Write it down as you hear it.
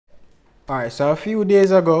Alright, so a few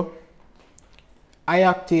days ago,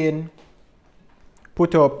 IOctane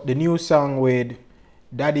put up the new song with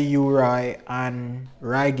Daddy Uri and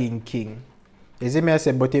Rygin King. You see me I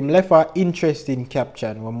say, but him left an interesting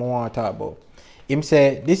caption when I want to talk about. Him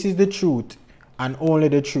say, this is the truth and only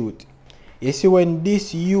the truth. You see, when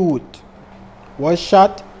this youth was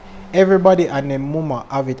shot, everybody and their mama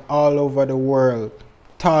have it all over the world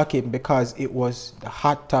talking because it was the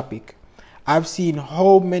hot topic. I've seen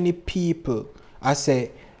how many people I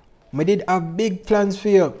say, I did have big plans for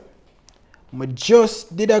you. I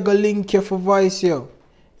just did a go link you for voice you.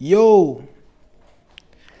 Yo,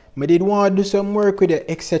 I did want to do some work with you,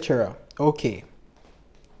 etc. Okay.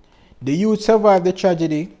 The youth survived the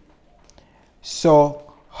tragedy.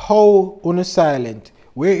 So how on silent?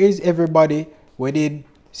 Where is everybody where they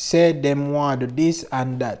said them want to do this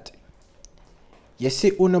and that? You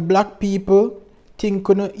see on black people think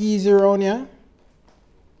no easy around here.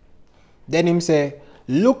 Then him say,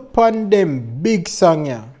 look pon them big song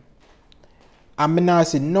here. And me not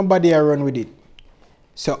see nobody run with it.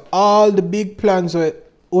 So all the big plans where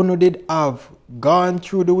Uno did have gone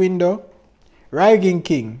through the window. Rygin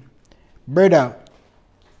King, brother,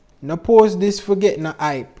 no post this for getting a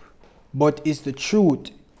hype, but it's the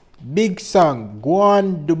truth. Big song, go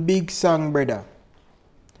on the big song, brother.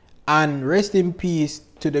 And rest in peace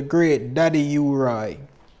to the great Daddy Uri.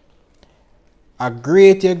 A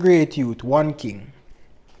great youth, one king.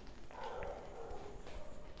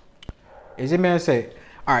 Is it me I say?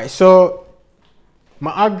 Alright, so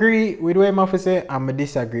I agree with what I say and I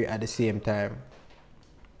disagree at the same time.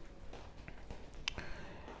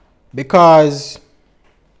 Because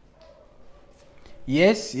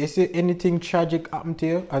yes, you see anything tragic happen to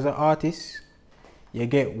you as an artist, you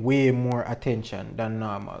get way more attention than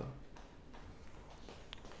normal.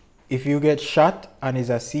 If you get shot and it's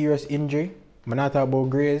a serious injury, I'm not talking about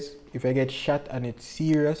graze. If you get shot and it's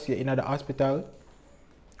serious, you're in the hospital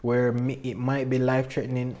where it might be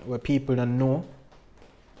life-threatening, where people don't know.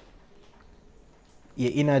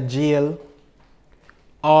 You're in a jail,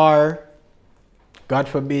 or God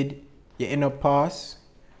forbid, you're in a pass.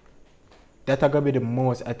 That's gonna be the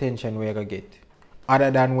most attention we're gonna get, other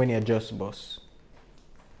than when you're just boss.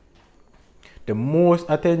 The most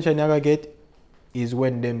attention you're gonna get is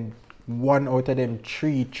when them one out of them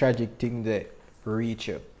three tragic things that reach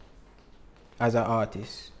you as an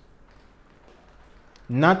artist.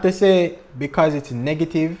 Not to say because it's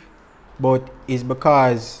negative, but it's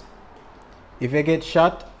because if you get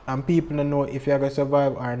shot and people don't know if you're gonna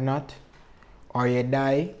survive or not, or you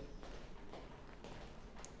die,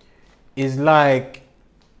 it's like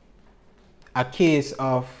a case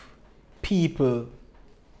of people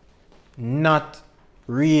not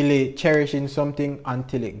really cherishing something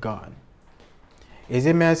until it's gone. Is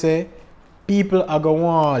it me I say? People are going to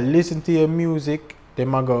want to listen to your music, they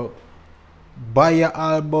might go buy your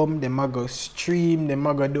album, they might go stream, they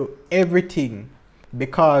might go do everything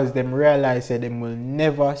because them realize that they will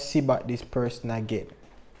never see back this person again.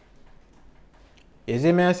 Is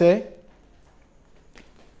it me I say?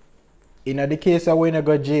 In the case of when you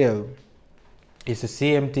go jail, it's the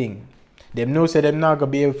same thing. Them know say them not gonna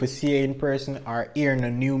be able to see you in person or hear no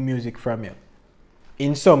new music from you.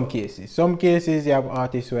 In some cases you have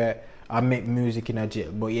artists where I make music in a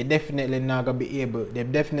jail, but you definitely not gonna be able.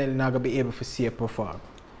 Them definitely not gonna be able to see you perform.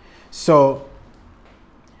 So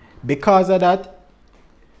because of that,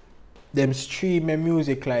 them stream your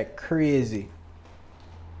music like crazy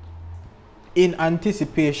in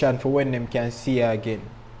anticipation for when them can see you again.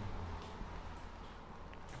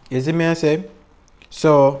 You see me I say?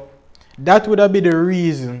 So that would have been the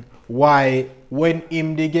reason why when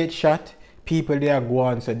him they get shot, people they are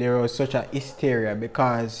going, so there was such a hysteria,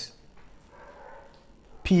 because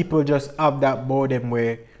people just have that about them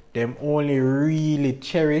where them only really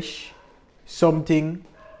cherish something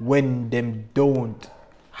when them don't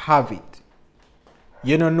have it.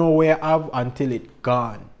 You don't know where you have until it's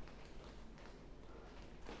gone.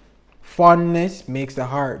 Fondness makes the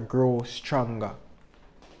heart grow stronger,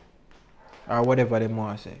 or whatever they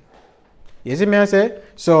want to say. You see me I say?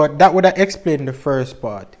 So that would have explained the first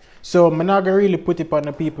part. So I'm not gonna really put it on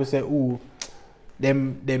the people say, ooh,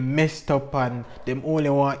 them messed up and them only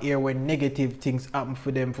want to hear when negative things happen for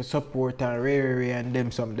them for support and rare and them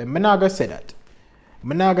something. I'm not gonna say that.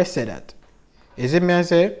 I'm not gonna say that. You see me I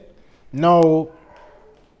say? No.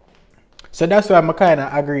 So that's why I'm kind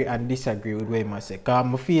of agree and disagree with what I say.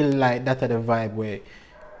 Because I feel like that's the vibe where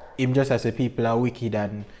him just as the people are wicked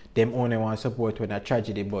and them only want support when a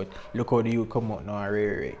tragedy, but look how you come out now and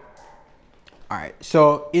rare. Alright,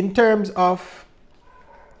 so in terms of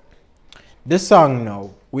the song now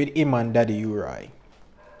with him and Daddy Uri,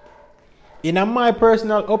 In my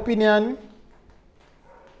personal opinion,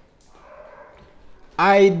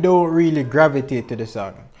 I don't really gravitate to the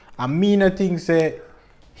song. I mean, I think say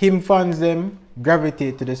him fans them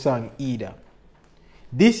gravitate to the song either.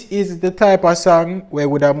 This is the type of song where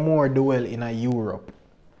would have more dwell in a Europe.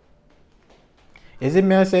 Is it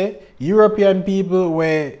me I say? European people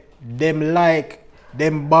where them like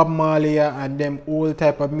them Bob Marley and them old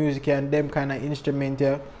type of music and them kind of instrument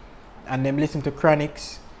here, and them listen to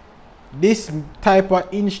Chronics. This type of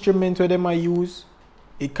instrument where them I use,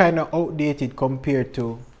 it kind of outdated compared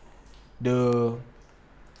to the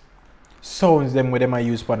sounds them where them I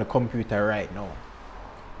use on the computer right now.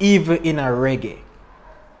 Even in a reggae.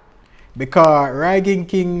 Because Rygin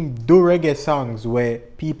King do reggae songs where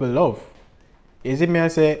people love. Is it me I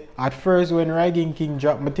say, at first when Rygin King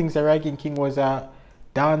dropped, I think that Rygin King was a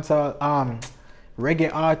dancehall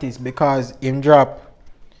reggae artist because him drop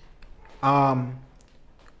Oh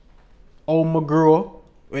My Grow.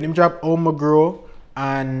 When him drop Oh My Grow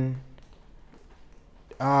and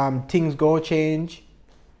Things Go Change,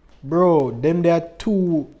 bro, them there are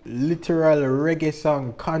two literal reggae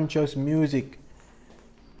song, conscious music.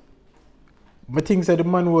 But things that the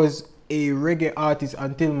man was a reggae artist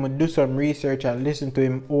until I do some research and listen to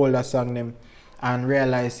him older song them and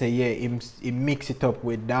realize say yeah, he mix it up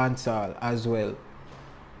with dancehall as well.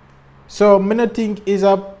 So I don't think is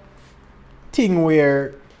a thing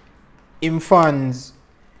where him fans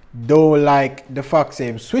don't like the fact say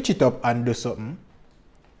him switch it up and do something.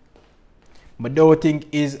 But don't think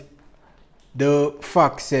is the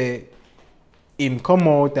fact say him come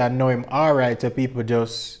out and know him alright, so people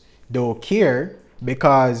just don't care,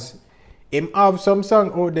 because him have some song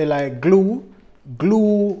out there like Glue.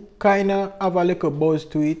 Glue kinda have a little buzz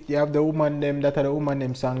to it. You have the woman them, that are the woman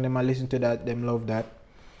them song, them I listen to that, them love that.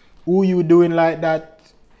 Who You Doing Like That?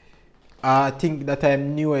 I think that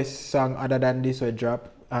time newest song other than this will drop.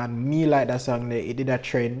 And me like that song there, it did a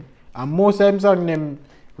trend. And most of them song them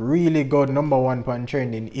really got #1 on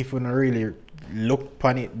trending if you don't really look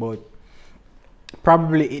upon it, but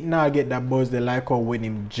probably it now get that buzz they like how when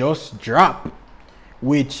him just drop,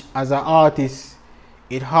 which as an artist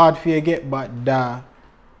it hard for you to get but the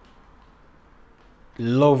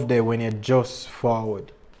love there when you're just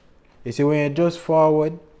forward. You see, when you're just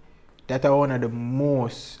forward, that are one of the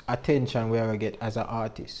most attention we ever get as an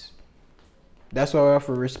artist. That's why we have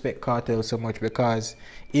to respect Cartel so much, because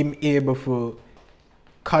him able to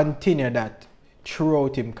continue that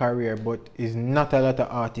throughout his career, but is not a lot of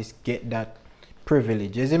artists get that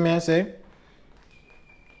privilege. You see me I say?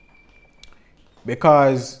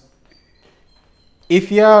 Because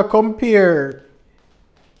if you compare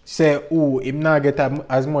say him not get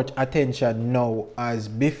as much attention now as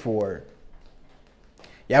before,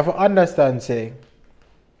 you have to understand say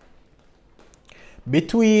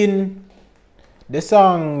between the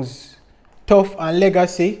songs Tough and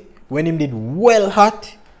Legacy, when him did well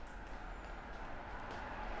hot,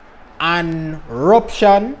 and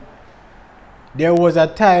Ruption, there was a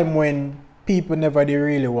time when people never did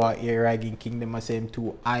really want to hear Rygin King. Them say him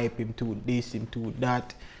too hype, him too this, him too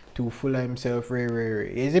that, too full of himself,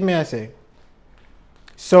 You see me I say?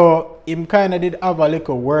 So him kinda did have a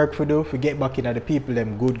little work to do to get back into the people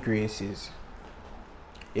them good graces.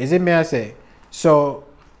 You see me I say? So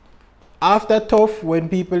after Tough, when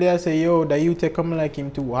people there say yo, the youth come like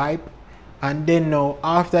him too hype, and then now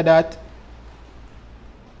after that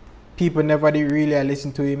people never did really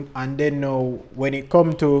listen to him, and then now when it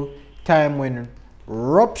come to time when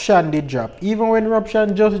Ruption did drop, even when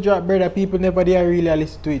Ruption just dropped, brother, people never did really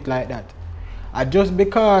listen to it like that. And just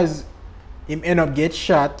because him end up get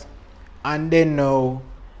shot, and then now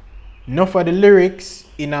enough of the lyrics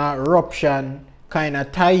in a Ruption kind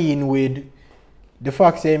of tie in with the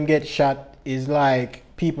fact that him get shot, is like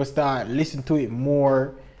people start listening to it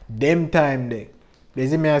more them time there. You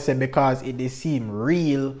see me I say, because it they seem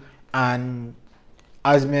real, and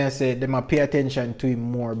as me I say, them a pay attention to him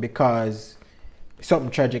more because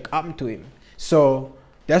something tragic happened to him. So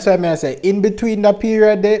that's why I say in between that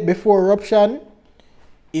period there before Ruption,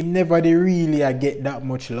 him never they really get that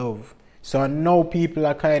much love. So now people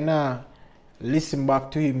are kinda listen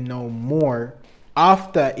back to him now more.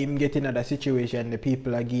 After him getting out of the situation, the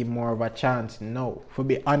people are giving more of a chance now, for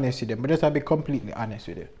be honest with them. But just to be completely honest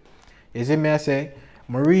with you. You see me I say,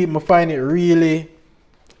 I find it really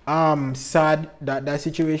sad that that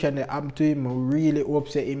situation that happened to him. I really hope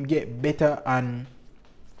say him get better and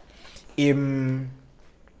him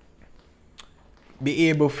be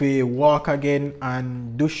able to walk again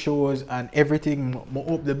and do shows and everything. I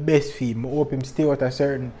hope the best for him. I hope him stay out of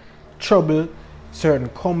certain trouble, certain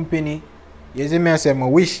company. You see me I say, I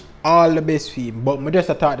wish all the best for him, but I just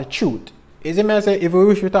thought the truth. Is it me I say if we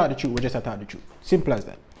wish we talk the truth, we just talk the truth. Simple as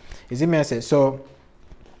that. Is it me I say so?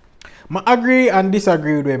 I agree and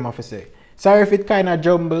disagree with what I say. Sorry if it kind of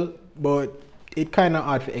jumble, but it kind of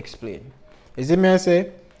hard to explain. Is it me I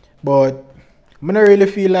say? But I don't really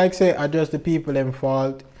feel like say I just the people them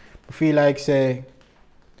fault. I feel like say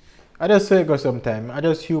I just say go sometime. I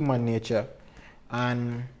just human nature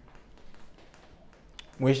and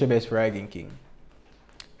wish the best for Rygin King.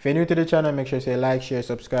 If you're new to the channel, make sure you say like, share,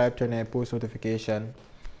 subscribe, turn on post notification,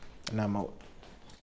 and I'm out.